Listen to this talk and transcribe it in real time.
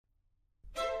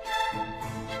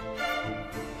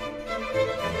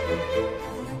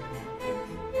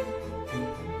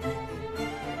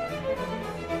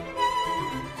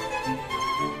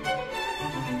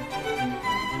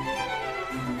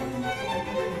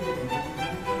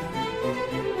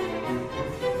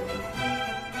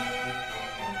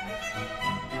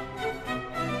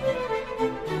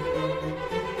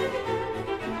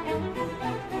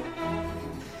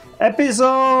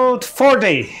Episode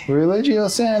 40. Religio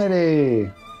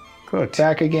Sanity. Good.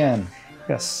 Back again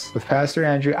Yes. with Pastor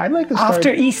Andrew. I'd like to start...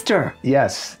 After Easter.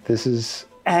 Yes, this is...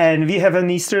 And we have an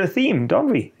Easter theme,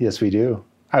 don't we? Yes, we do.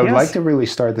 I would Yes. like to really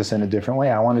start this in a different way.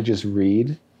 I want to just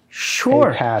read Sure.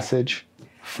 a passage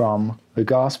from the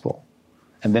Gospel.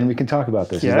 And then we can talk about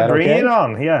this. Is Yeah, that bring okay? it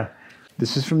on. Yeah.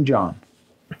 This is from John.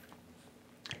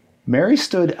 Mary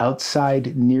stood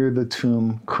outside near the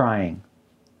tomb crying.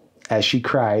 As she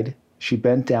cried, she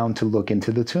bent down to look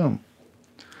into the tomb.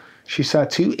 She saw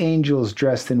two angels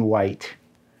dressed in white,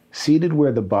 seated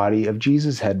where the body of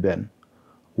Jesus had been,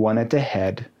 one at the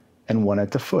head and one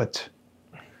at the foot.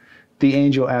 The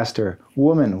angel asked her,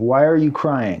 "Woman, why are you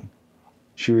crying?"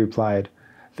 She replied,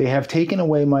 "They have taken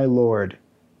away my Lord,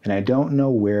 and I don't know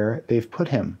where they've put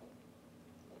him."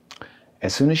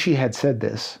 As soon as she had said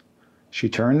this, she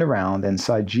turned around and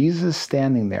saw Jesus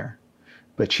standing there,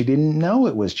 but she didn't know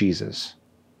it was Jesus.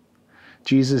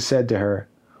 Jesus said to her,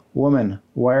 "Woman,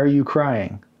 why are you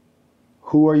crying?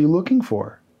 Who are you looking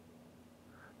for?"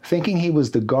 Thinking he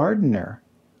was the gardener,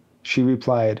 she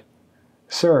replied,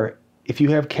 "Sir, if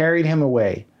you have carried him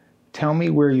away, tell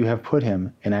me where you have put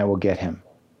him, and I will get him."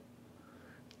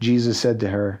 Jesus said to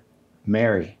her,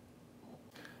 "Mary."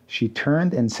 She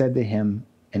turned and said to him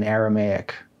in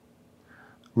Aramaic,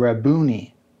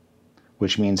 "Rabboni,"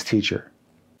 which means teacher.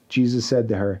 Jesus said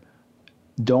to her,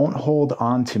 "Don't hold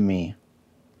on to me,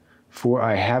 for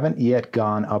I haven't yet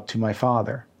gone up to my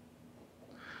Father.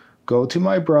 Go to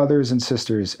my brothers and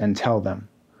sisters and tell them,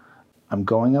 I'm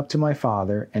going up to my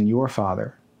Father and your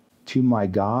Father, to my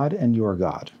God and your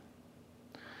God."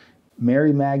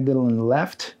 Mary Magdalene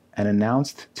left and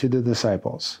announced to the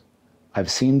disciples,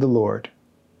 "I've seen the Lord."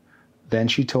 Then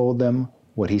she told them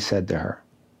what he said to her.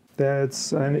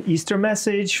 That's an Easter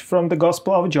message from the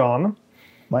Gospel of John.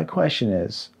 My question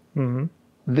is,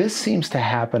 this seems to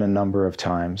happen a number of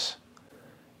times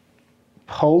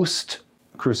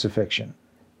post-crucifixion.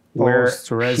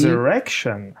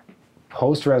 Post-resurrection.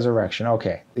 Post-resurrection,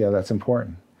 okay. Yeah, that's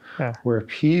important. Yeah. Where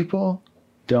people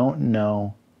don't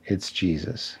know it's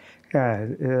Jesus.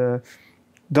 Yeah,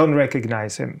 don't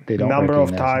recognize him. They don't Number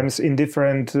of recognize him. times in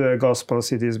different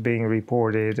Gospels it is being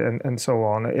reported and so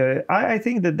on. I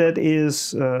think that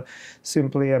is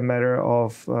simply a matter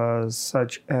of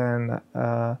such an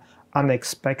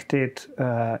unexpected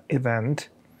event.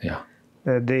 Yeah.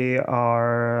 They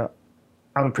are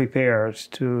unprepared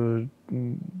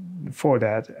for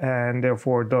that and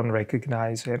therefore don't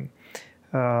recognize him.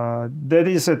 That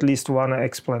is at least one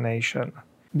explanation.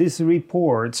 These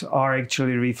reports are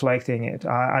actually reflecting it.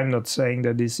 I'm not saying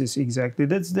that this is exactly,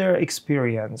 that's their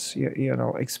experience,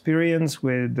 experience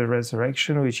with the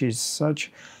resurrection, which is such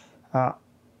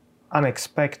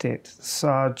unexpected,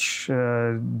 such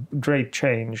great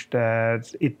change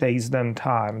that it takes them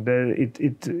time. That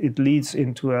it leads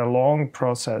into a long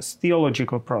process,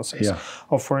 theological process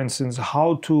of, for instance,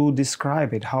 how to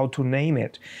describe it, how to name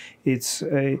it. It's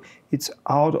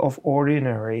out of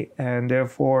ordinary, and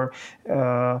therefore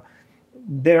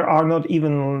there are not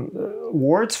even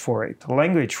words for it,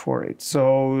 language for it.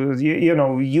 So,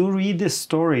 you read this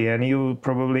story and you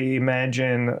probably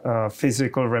imagine a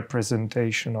physical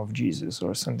representation of Jesus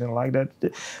or something like that,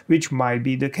 which might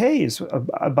be the case,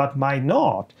 but might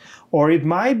not. Or it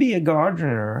might be a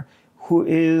gardener who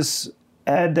is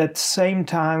at that same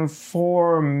time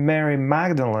for Mary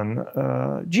Magdalene,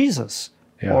 Jesus,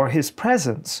 or his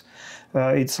presence.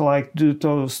 It's like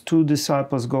those two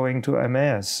disciples going to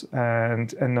Emmaus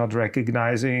and not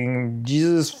recognizing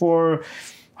Jesus for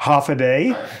half a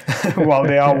day while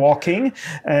they are walking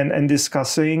and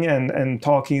discussing and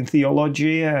talking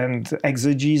theology and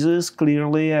exegesis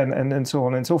clearly and so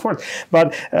on and so forth.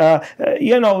 But,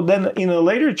 then in a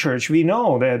later church, we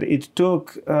know that it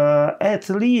took at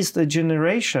least a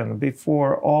generation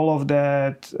before all of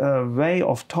that way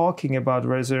of talking about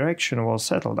resurrection was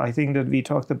settled. I think that we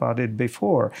talked about it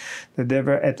before, that there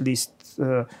were at least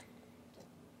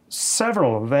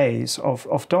several ways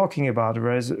of talking about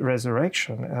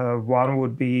resurrection. One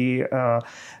would be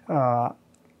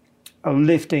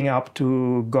lifting up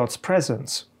to God's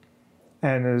presence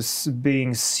and as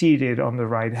being seated on the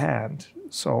right hand.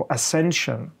 So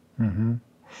ascension.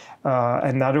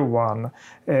 Another one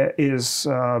is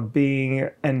being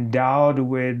endowed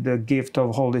with the gift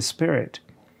of Holy Spirit.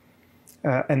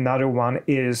 Another one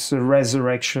is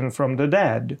resurrection from the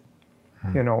dead.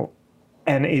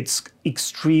 And its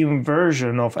extreme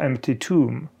version of empty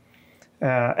tomb,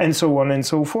 and so on and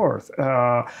so forth.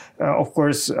 Of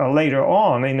course, later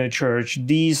on in the church,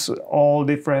 these all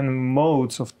different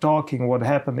modes of talking what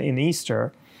happened in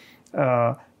Easter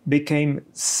became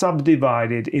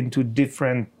subdivided into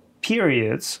different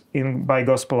periods by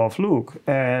Gospel of Luke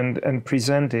and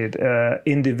presented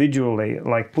individually,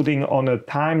 like putting on a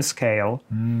time scale,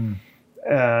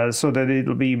 so that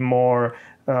it'll be more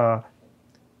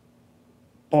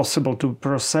possible to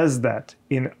process that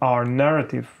in our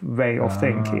narrative way of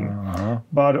thinking.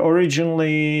 But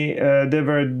originally there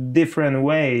were different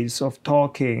ways of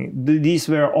talking. These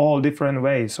were all different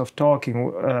ways of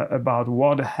talking about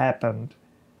what happened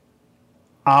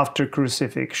after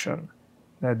crucifixion,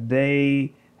 that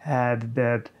they had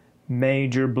that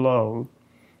major blow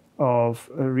of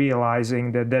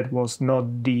realizing that that was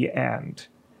not the end,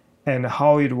 and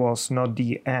how it was not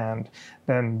the end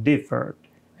then differed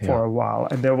for a while,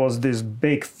 and there was this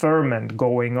big ferment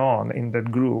going on in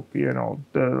that group.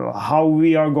 How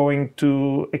we are going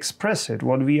to express it,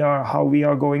 how we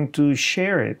are going to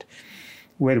share it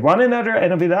with one another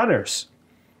and with others.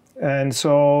 And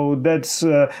so that's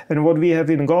and what we have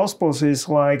in Gospels is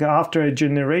like after a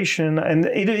generation, and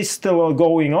it is still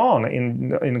going on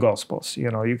in Gospels.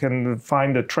 You can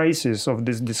find the traces of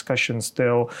this discussion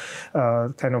still,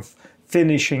 kind of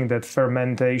finishing that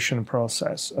fermentation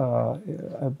process.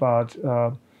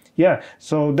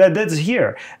 So that's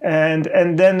here, and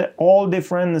then all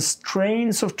different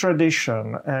strains of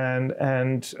tradition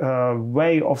and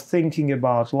way of thinking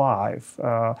about life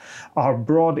are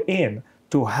brought in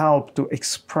to help to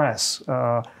express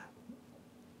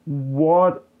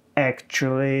what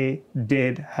actually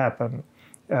did happen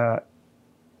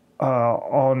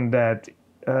on that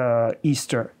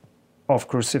Easter of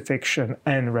crucifixion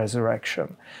and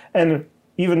resurrection. And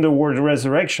even the word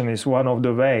resurrection is one of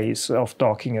the ways of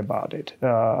talking about it,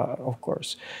 of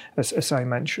course, as I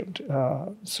mentioned.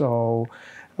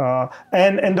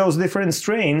 And those different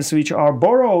strains which are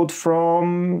borrowed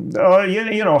from,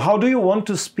 how do you want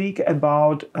to speak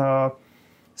about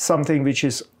something which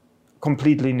is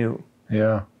completely new?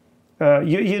 Yeah.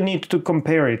 You need to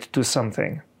compare it to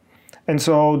something. And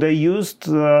so they used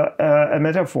a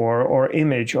metaphor or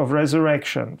image of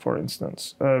resurrection, for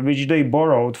instance, which they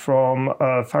borrowed from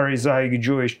a Pharisaic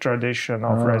Jewish tradition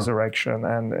of resurrection.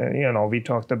 And, we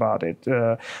talked about it,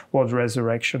 what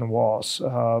resurrection was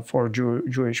for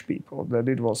Jewish people, that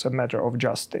it was a matter of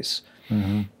justice,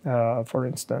 for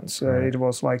instance. It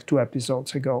was like 2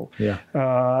 episodes ago. Yeah.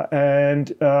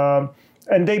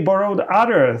 And they borrowed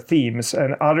other themes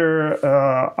and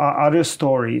other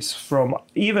stories from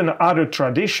even other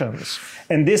traditions.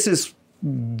 And this is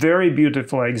very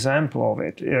beautiful example of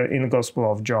it in the Gospel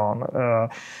of John.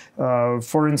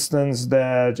 For instance,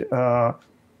 that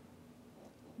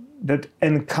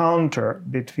encounter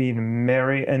between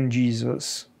Mary and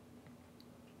Jesus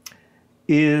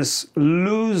is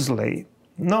loosely,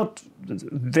 not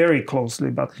very closely,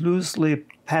 but loosely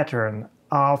patterned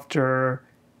after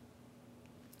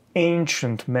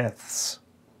ancient myths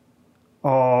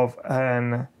of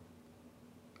an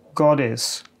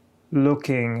goddess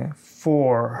looking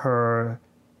for her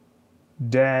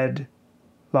dead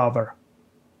lover.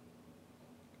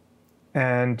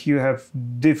 And you have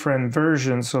different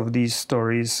versions of these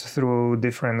stories through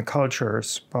different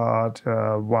cultures, but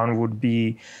one would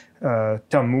be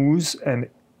Tammuz and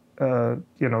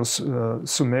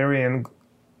Sumerian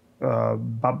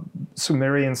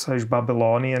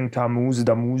Sumerian/Babylonian Tammuz,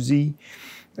 Damuzi,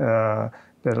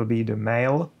 that'll be the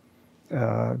male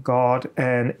god,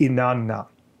 and Inanna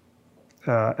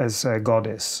as a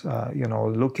goddess,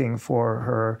 looking for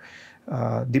her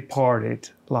departed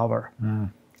lover.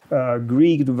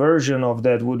 Greek version of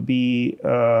that would be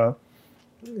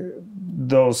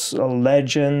those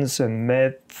legends and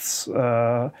myths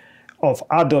of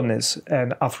Adonis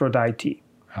and Aphrodite.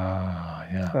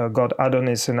 God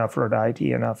Adonis and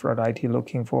Aphrodite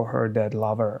looking for her dead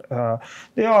lover.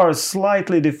 There are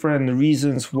slightly different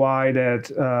reasons why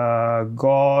that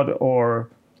god or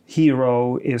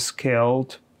hero is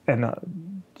killed, and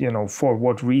for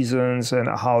what reasons, and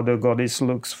how the goddess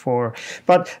looks for.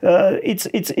 But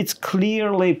it's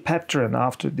clearly patterned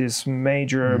after this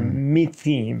major myth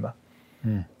theme,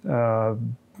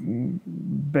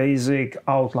 basic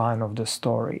outline of the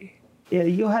story.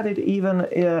 You had it even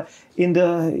in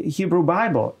the Hebrew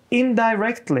Bible,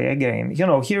 indirectly again.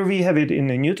 Here we have it in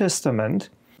the New Testament,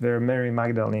 where Mary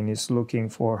Magdalene is looking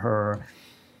for her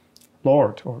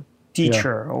Lord or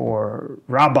teacher or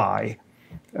rabbi.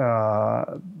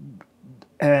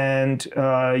 And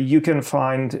you can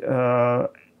find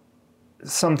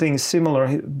something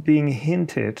similar being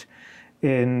hinted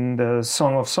in the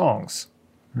Song of Songs.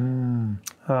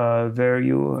 Where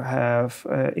you have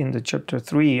in the chapter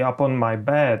 3, upon my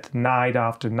bed, night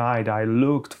after night, I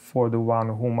looked for the one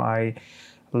whom I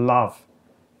love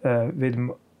with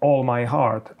all my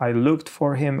heart. I looked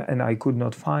for him and I could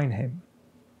not find him.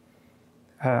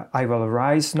 I will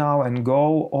rise now and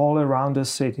go all around the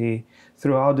city,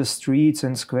 throughout the streets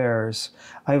and squares.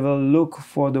 I will look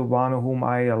for the one whom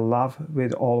I love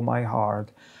with all my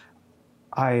heart.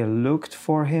 I looked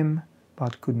for him,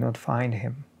 but could not find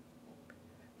him.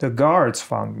 The guards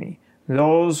found me,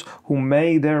 those who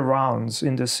make their rounds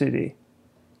in the city.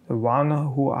 The one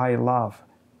who I love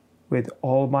with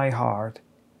all my heart.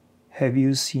 Have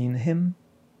you seen him?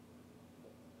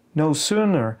 No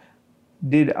sooner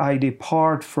did I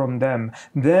depart from them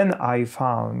than I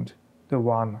found the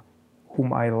one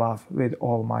whom I love with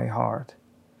all my heart.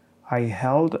 I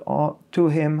held on to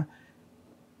him,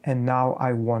 and now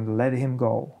I won't let him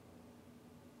go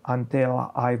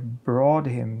until I brought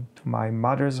him to my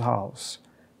mother's house,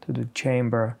 to the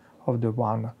chamber of the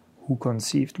one who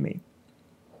conceived me.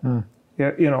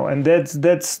 Yeah, you know, and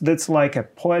that's like a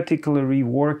poetical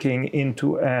reworking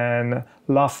into an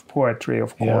love poetry,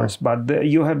 of course. Yeah. But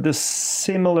you have the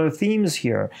similar themes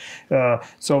here.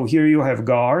 So here you have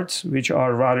guards, which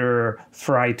are rather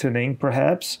frightening,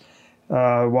 perhaps.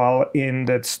 While in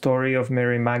that story of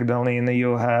Mary Magdalene,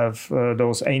 you have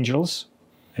those angels.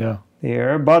 Yeah.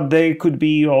 There, but they could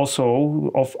be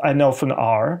also and often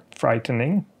are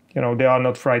frightening. You know, they are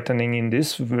not frightening in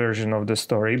this version of the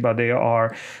story, but they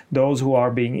are those who are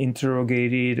being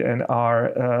interrogated and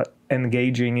are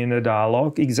engaging in a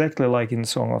dialogue, exactly like in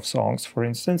Song of Songs, for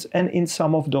instance, and in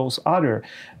some of those other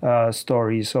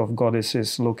stories of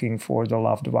goddesses looking for the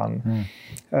loved one.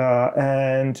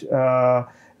 And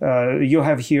you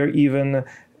have here even,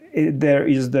 there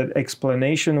is that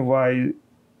explanation why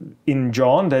in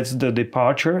John, that's the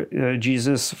departure,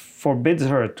 Jesus forbids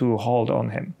her to hold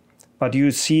on him. But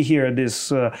you see here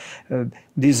this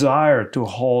desire to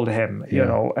hold him, you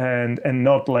know, and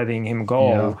not letting him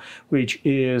go, which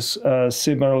is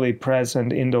similarly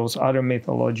present in those other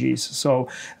mythologies. So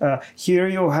here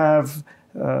you have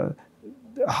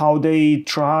how they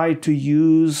try to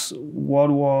use what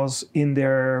was in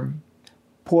their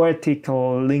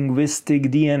poetical, linguistic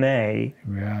DNA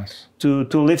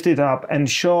to lift it up and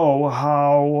show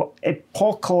how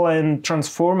epochal and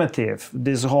transformative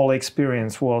this whole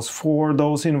experience was for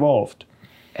those involved.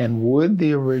 And would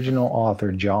the original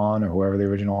author, John, or whoever the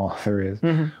original author is,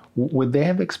 would they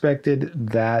have expected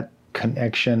that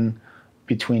connection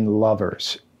between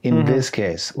lovers in this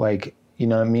case? Like, you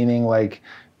know, meaning like,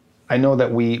 I know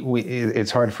that we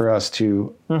it's hard for us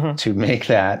to make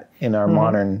that in our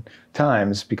modern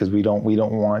times because we don't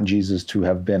want Jesus to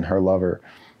have been her lover.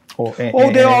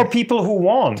 There are people who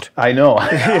want. I know.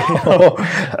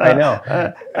 I know.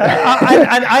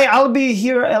 I'll be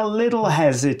here a little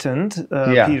hesitant,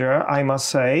 Peter, I must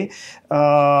say.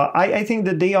 I think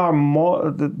that they are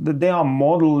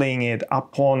modeling it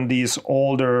upon these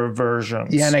older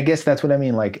versions. Yeah, and I guess that's what I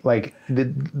mean. Like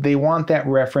they want that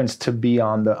reference to be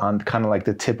on kind of like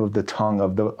the tip of the tongue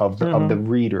of the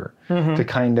reader to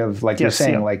kind of like you're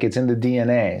saying, like it's in the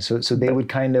DNA. So they would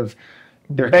kind of.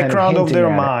 Background of their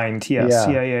mind, yes,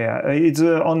 yeah. It's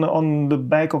on the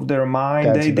back of their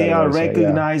mind. They are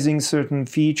recognizing certain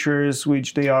features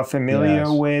which they are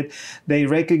familiar with. They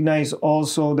recognize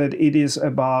also that it is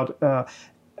about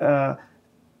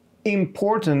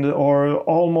important or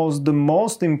almost the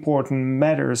most important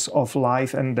matters of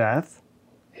life and death.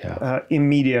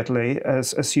 Immediately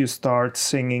as you start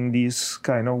singing these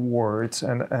kind of words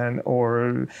and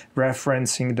or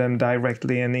referencing them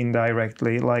directly and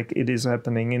indirectly like it is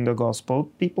happening in the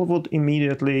gospel, people would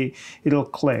immediately, it'll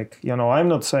click. You know, I'm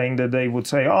not saying that they would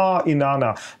say,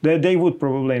 Inanna. They would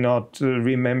probably not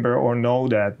remember or know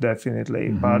that definitely,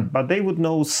 but they would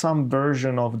know some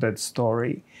version of that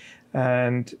story.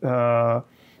 And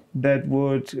that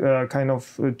would kind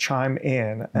of chime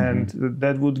in, and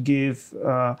that would give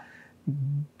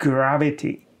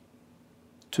gravity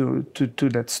to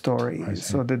that story,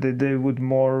 so that they would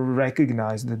more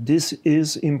recognize that this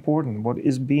is important. What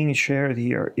is being shared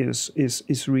here is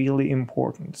really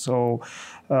important. So,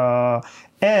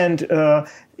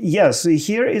 yes,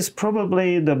 here is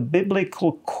probably the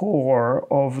biblical core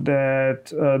of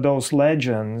that those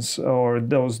legends or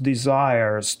those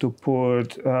desires to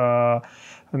put.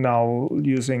 Now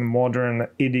using modern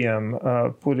idiom,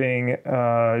 putting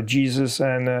Jesus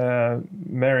and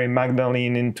Mary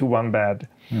Magdalene into one bed.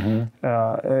 You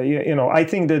know, I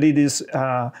think that it is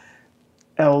a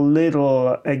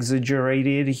little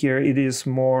exaggerated here. It is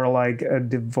more like a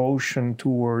devotion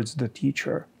towards the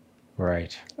teacher.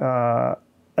 Right.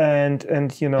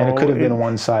 And you know, and it could have been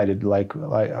one-sided, like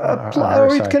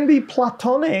or it can be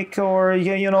platonic, or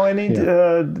you know, and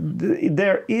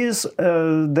there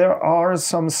are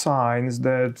some signs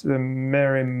that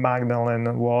Mary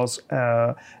Magdalene was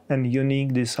a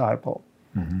unique disciple.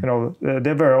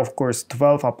 There were, of course,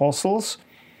 12 apostles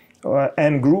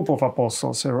and group of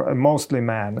apostles, mostly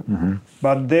men.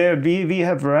 But there we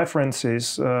have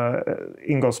references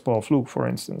in Gospel of Luke, for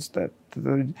instance, that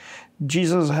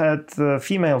Jesus had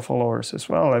female followers as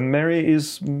well, and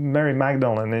Mary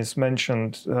Magdalene is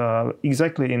mentioned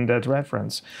exactly in that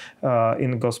reference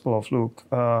in Gospel of Luke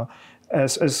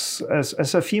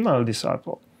as a female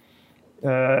disciple.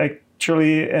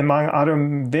 Actually, among other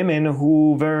women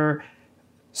who were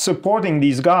supporting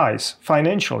these guys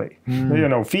financially,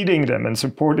 feeding them and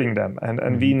supporting them.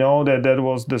 And we know that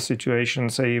was the situation,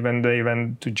 say, when they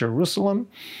went to Jerusalem,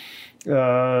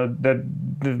 that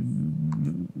the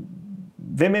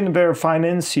women were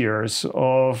financiers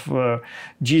of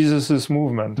Jesus's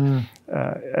movement,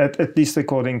 at least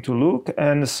according to Luke,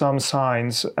 and some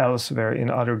signs elsewhere in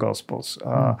other Gospels.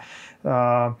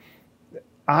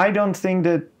 I don't think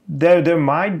that there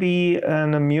might be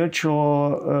a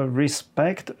mutual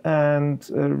respect and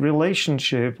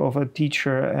relationship of a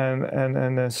teacher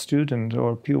and a student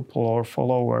or pupil or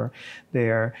follower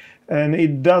there. And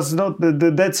it does not,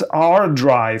 that's our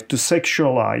drive to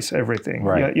sexualize everything.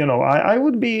 Right. I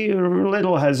would be a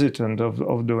little hesitant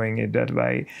of doing it that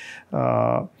way.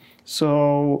 But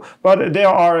there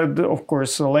are, of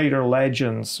course, later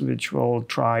legends which will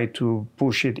try to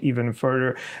push it even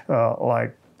further,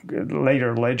 like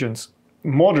later legends,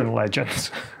 modern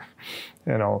legends,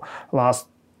 Last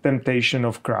Temptation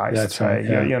of Christ. That's right,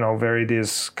 yeah. Where it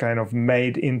is kind of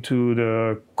made into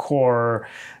the core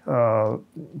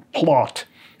plot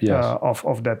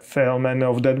of that film and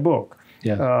of that book.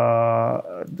 Yes. I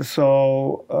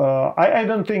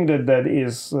don't think that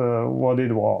is what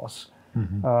it was.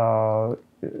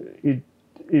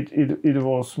 It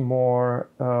was more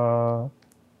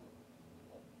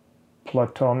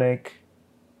Platonic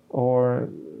or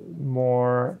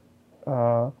more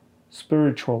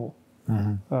spiritual,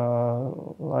 and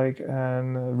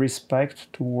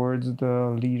respect towards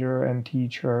the leader and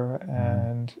teacher,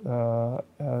 and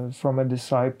from a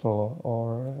disciple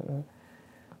or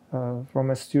from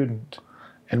a student.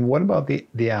 And what about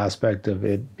the aspect of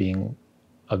it being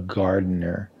a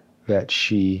gardener that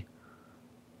she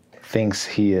thinks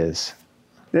he is?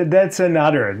 That's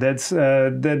another.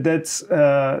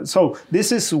 So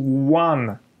this is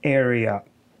one area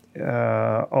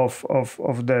of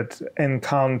that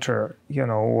encounter,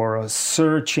 or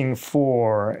searching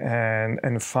for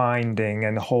and finding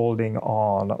and holding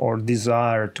on, or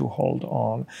desire to hold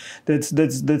on.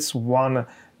 That's one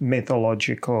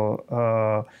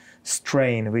mythological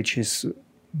strain which is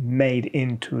made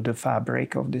into the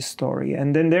fabric of this story.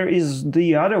 And then there is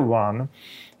the other one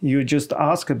you just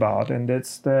asked about, and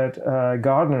that's that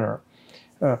gardener.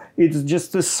 It's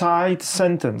just a side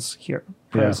sentence here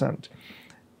present,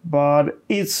 but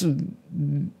it's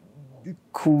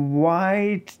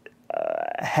quite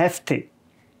hefty.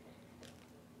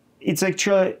 It's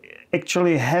actually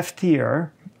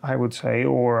heftier, I would say,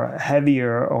 or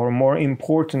heavier, or more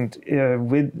important,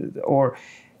 or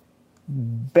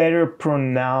better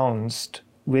pronounced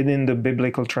within the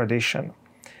biblical tradition.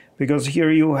 Because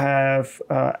here you have,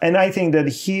 and I think that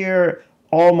here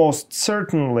almost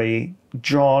certainly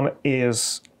John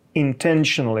is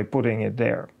intentionally putting it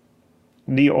there.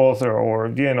 The author, or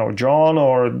John,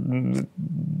 or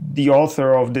the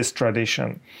author of this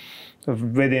tradition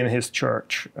within his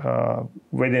church,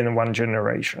 within one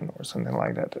generation or something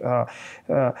like that,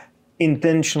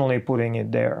 intentionally putting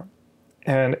it there.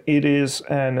 And it is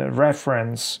a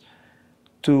reference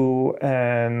to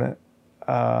the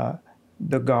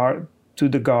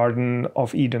Garden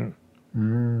of Eden,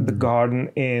 the garden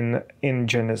in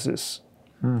Genesis.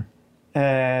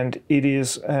 And it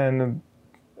is a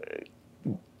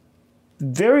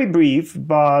very brief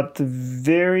but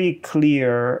very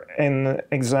clear an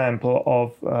example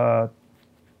of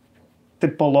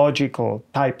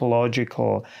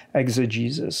typological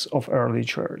exegesis of early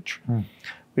church,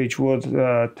 which would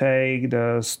take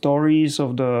the stories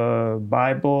of the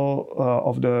Bible,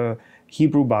 of the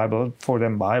Hebrew Bible, for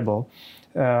them Bible,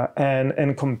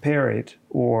 and compare it,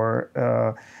 or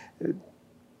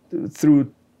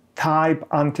through type,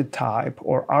 antitype,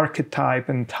 or archetype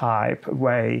and type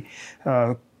way,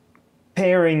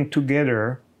 pairing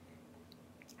together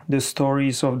the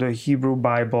stories of the Hebrew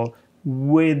Bible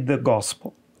with the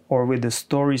gospel, or with the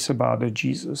stories about the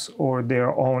Jesus, or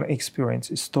their own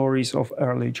experiences, stories of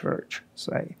early church,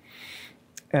 say.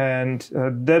 And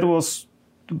that was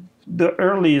the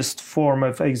earliest form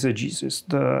of exegesis,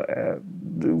 the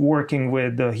working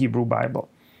with the Hebrew Bible,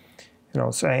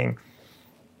 saying,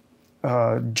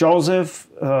 Joseph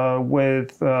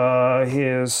with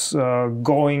his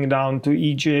going down to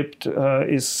Egypt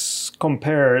is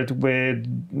compared with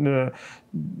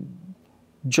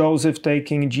Joseph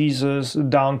taking Jesus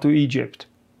down to Egypt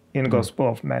in Gospel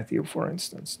of Matthew, for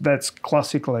instance. That's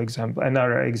classical example,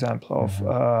 another example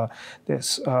of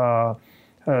this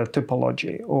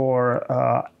typology.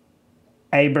 Or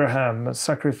Abraham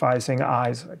sacrificing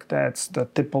Isaac. That's the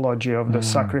typology of the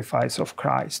sacrifice of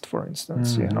Christ, for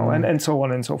instance, and so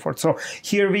on and so forth. So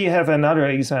here we have another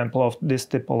example of this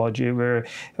typology where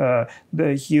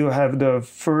you have the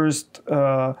first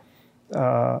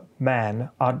man,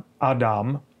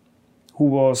 Adam, who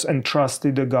was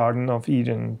entrusted the Garden of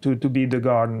Eden to be the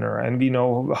gardener, and we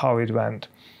know how it went.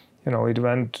 It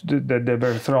went that they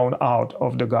were thrown out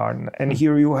of the garden. And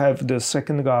here you have the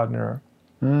second gardener,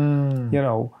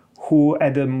 who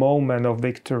at the moment of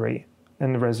victory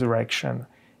and resurrection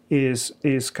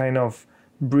is kind of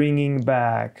bringing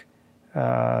back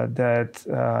that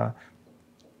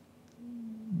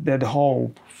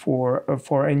hope for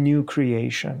a new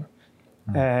creation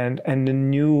and a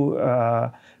new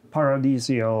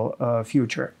paradisial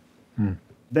future.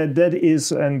 That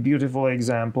is a beautiful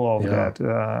example of that,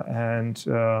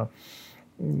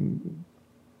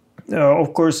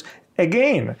 of course,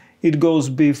 again, it goes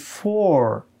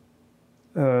before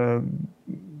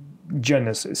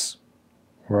Genesis.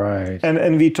 Right.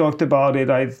 And we talked about it,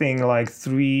 I think, like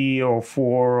 3 or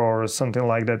 4 or something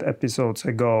like that episodes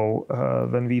ago,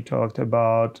 when we talked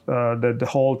about the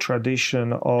whole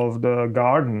tradition of the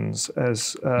gardens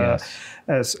as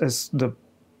the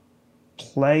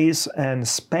place and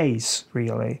space,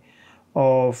 really,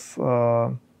 of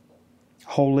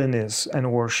holiness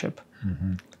and worship.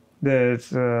 That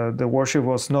the worship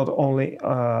was not only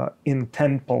in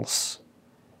temples,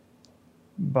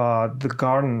 but the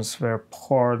gardens were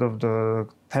part of the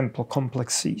temple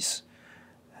complexes,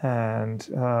 and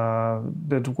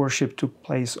that worship took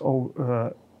place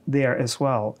there as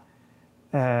well.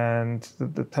 And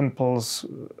the temples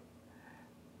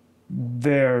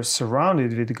were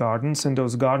surrounded with gardens, and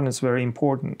those gardens were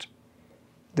important.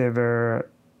 They were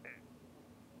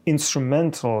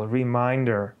instrumental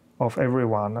reminder of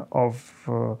everyone of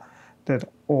that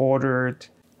ordered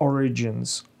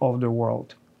origins of the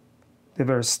world. They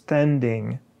were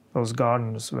standing, those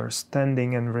gardens were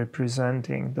standing and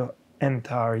representing the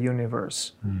entire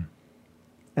universe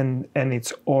and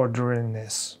its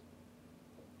orderliness.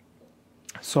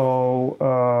 So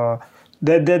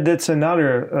that's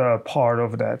another part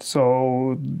of that.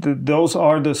 So those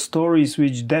are the stories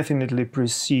which definitely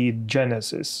precede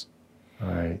Genesis.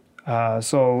 Right.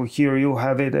 So here you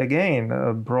have it again,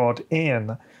 brought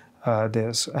in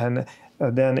this. And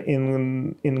then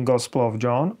in Gospel of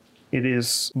John, it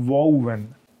is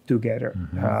woven together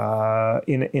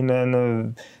in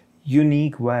a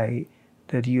unique way,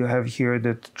 that you have here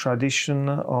the tradition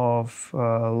of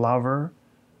lover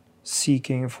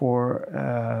seeking for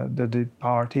the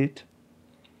departed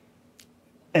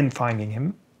and finding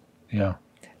him. Yeah.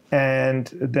 And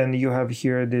then you have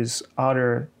here this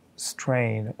other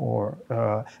strain or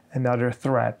another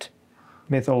thread,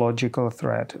 mythological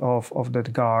thread of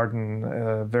that garden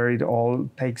where it all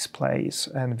takes place,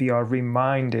 and we are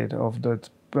reminded of that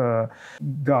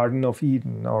Garden of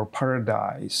Eden or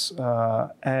paradise,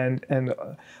 and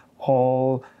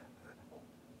all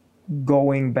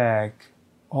going back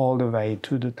all the way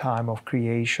to the time of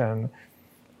creation,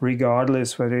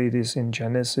 regardless whether it is in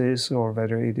Genesis or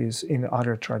whether it is in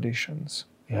other traditions.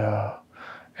 Yeah.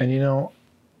 And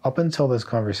up until this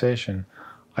conversation,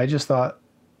 I just thought,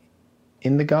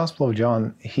 in the Gospel of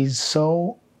John, he's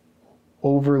so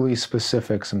overly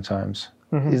specific sometimes.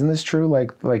 Isn't this true?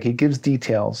 Like he gives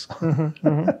details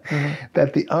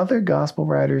that the other Gospel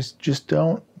writers just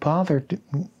don't bother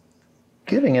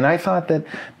giving. And I thought that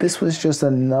this was just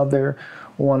another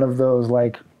one of those,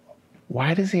 like,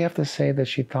 why does he have to say that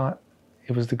she thought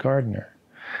it was the gardener?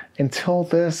 Until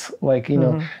this,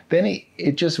 then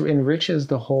it just enriches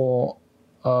the whole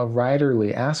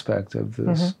writerly aspect of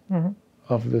this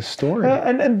of the story.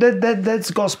 And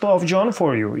that's Gospel of John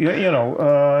for you. He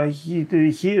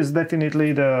is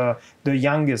definitely the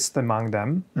youngest among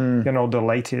them. The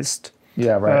latest.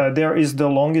 Yeah, right. There is the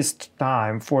longest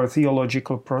time for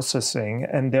theological processing,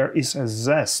 and there is a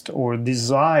zest or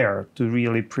desire to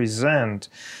really present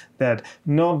that,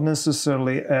 not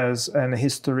necessarily as an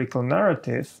historical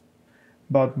narrative,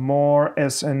 but more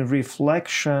as a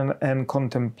reflection and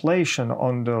contemplation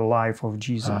on the life of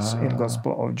Jesus in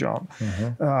Gospel of John.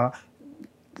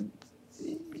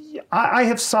 I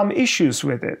have some issues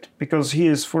with it because he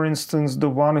is, for instance, the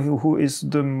one who is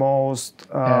the most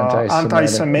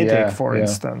anti-Semitic, for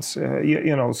instance.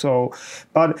 You know, so,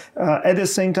 but at the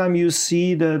same time, you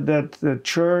see that the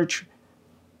church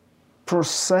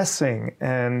processing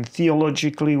and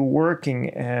theologically working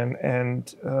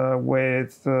and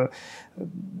with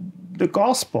the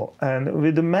gospel and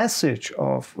with the message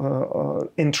of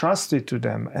entrusted to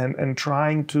them and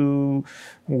trying to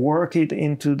work it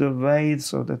into the way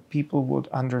so that people would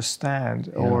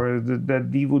understand or that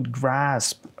we would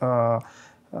grasp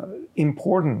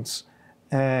importance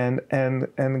and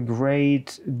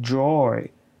great joy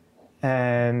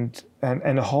and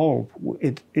hope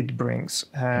it brings.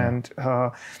 And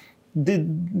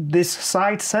this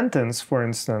side sentence, for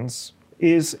instance,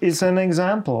 is an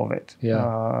example of it.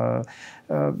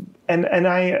 And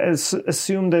I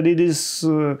assume that it is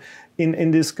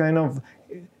in this kind of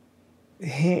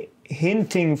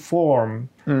hinting form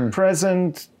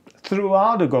present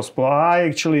throughout the gospel. I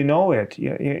actually know it.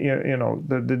 You know,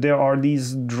 there are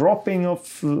these dropping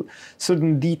of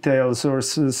certain details or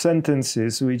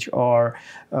sentences which are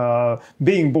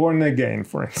being born again,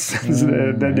 for instance.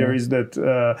 That there is that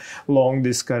long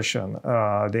discussion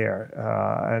there,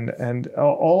 and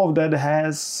all of that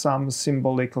has some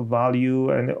symbolical value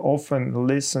and often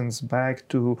listens back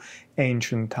to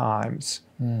ancient times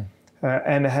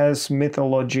and has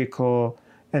mythological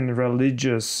and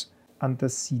religious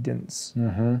antecedents.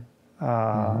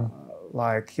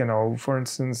 Like, you know, for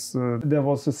instance, there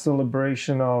was a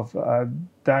celebration of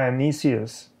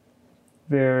Dionysius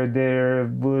where there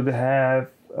would have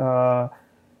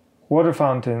water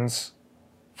fountains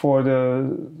for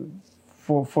the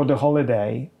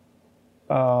holiday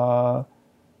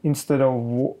instead of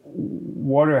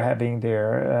water having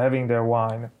their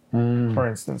wine, for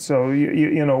instance. So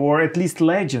you know, or at least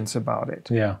legends about it.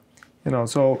 You know,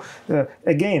 so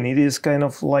again, it is kind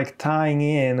of like tying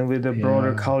in with the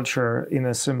broader culture in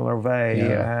a similar way,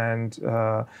 and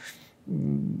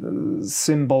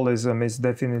symbolism is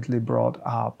definitely brought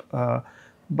up.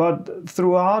 But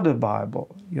throughout the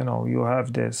Bible, you know, you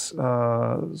have this.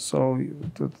 Of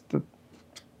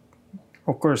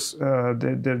course,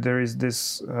 there is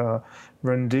this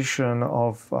rendition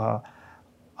of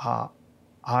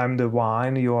 "I'm the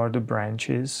vine, you are the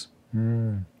branches."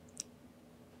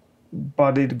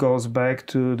 But it goes back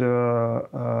to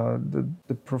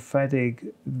the prophetic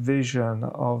vision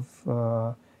of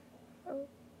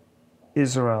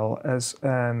Israel as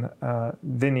an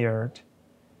vineyard,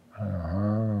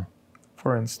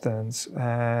 for instance,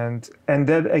 and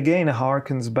that again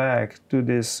harkens back to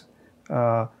this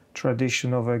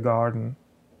tradition of a garden.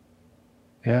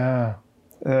 In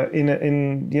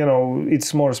you know,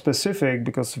 it's more specific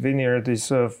because vineyard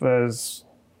is as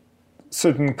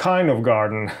certain kind of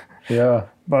garden.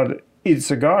 But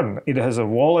it's a garden. It has a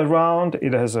wall around.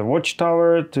 It has a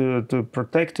watchtower to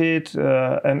protect it,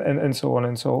 and so on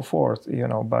and so forth. You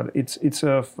know, but it's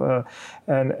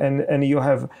and you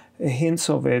have hints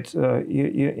of it.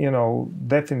 You know,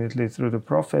 definitely through the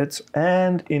prophets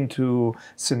and into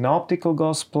synoptical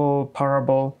gospel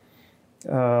parable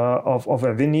of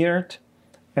a vineyard,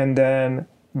 and then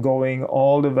going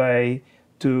all the way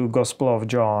to Gospel of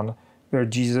John, where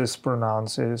Jesus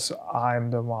pronounces,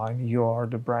 "I'm the vine, you are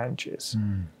the branches."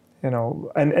 You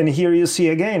know, and here you see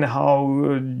again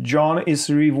how John is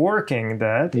reworking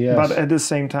that, but at the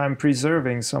same time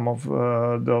preserving some of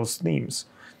those themes.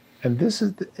 And this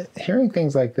is hearing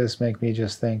things like this make me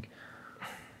just think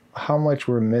how much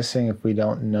we're missing if we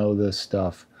don't know this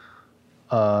stuff,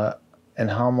 and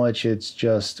how much it's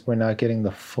just we're not getting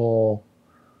the full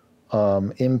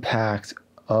impact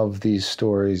of these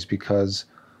stories because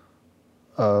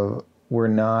we're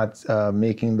not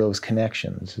making those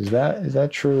connections. Is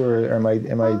that true, or am I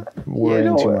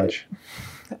worrying too much?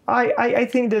 I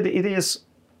think that it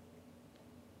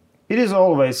is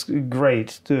always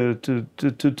great to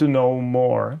know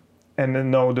more and then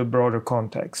know the broader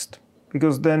context,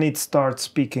 because then it starts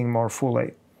speaking more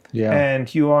fully.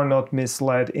 And you are not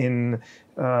misled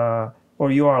or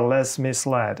you are less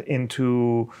misled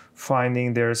into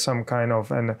finding there's some kind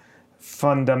of an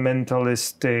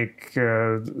fundamentalistic,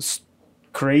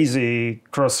 crazy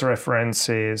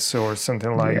cross-references or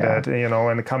something like that, you know,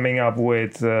 and coming up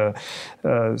with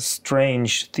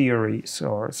strange theories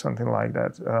or something like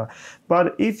that.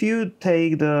 But if you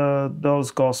take those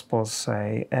Gospels,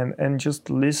 say, and just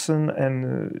listen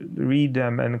and read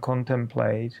them and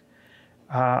contemplate,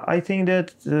 I think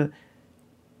that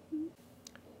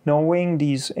knowing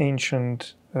these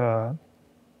ancient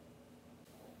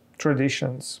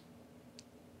traditions,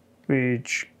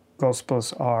 which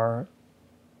Gospels are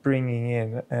bringing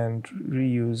in and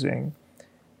reusing,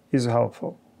 is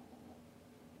helpful,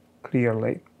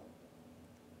 clearly.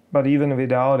 But even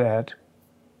without that,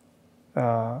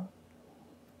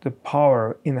 the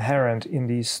power inherent in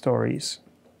these stories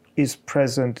is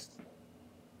present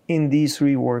in these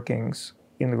reworkings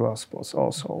in the Gospels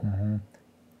also. Mm-hmm.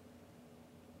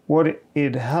 What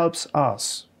it helps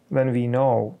us when we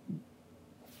know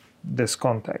this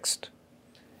context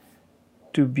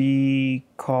to be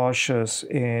cautious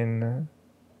in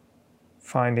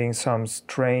finding some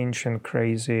strange and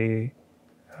crazy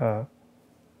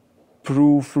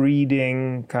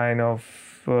proofreading kind of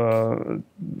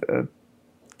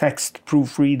text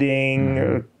proofreading,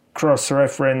 mm-hmm.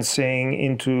 Cross-referencing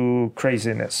into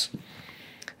craziness.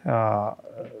 That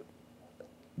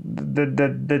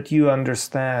you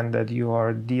understand that you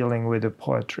are dealing with a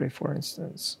poetry, for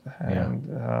instance, and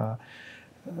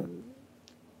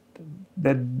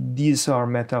that these are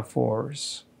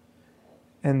metaphors,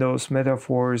 and those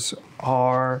metaphors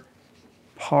are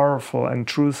powerful and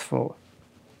truthful,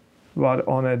 but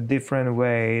on a different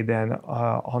way than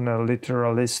on a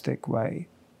literalistic way.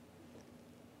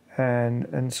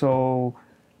 And so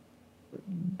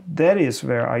that is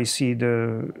where I see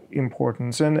the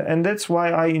importance, and that's why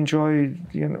I enjoy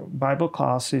Bible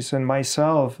classes and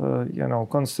myself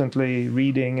constantly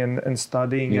reading and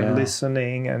studying and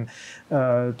listening and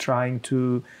trying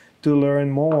to learn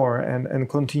more and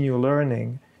continue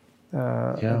learning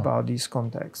about these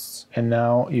contexts. And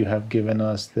now you have given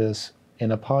us this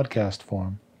in a podcast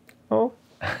form. Oh,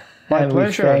 my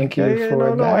pleasure. Thank you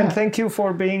for that. And thank you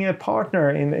for being a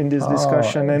partner in this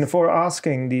discussion and for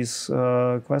asking these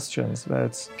questions.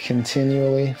 That's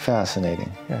continually fascinating.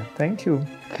 Yeah, thank you.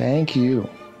 Thank you.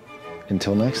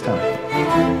 Until next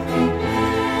time.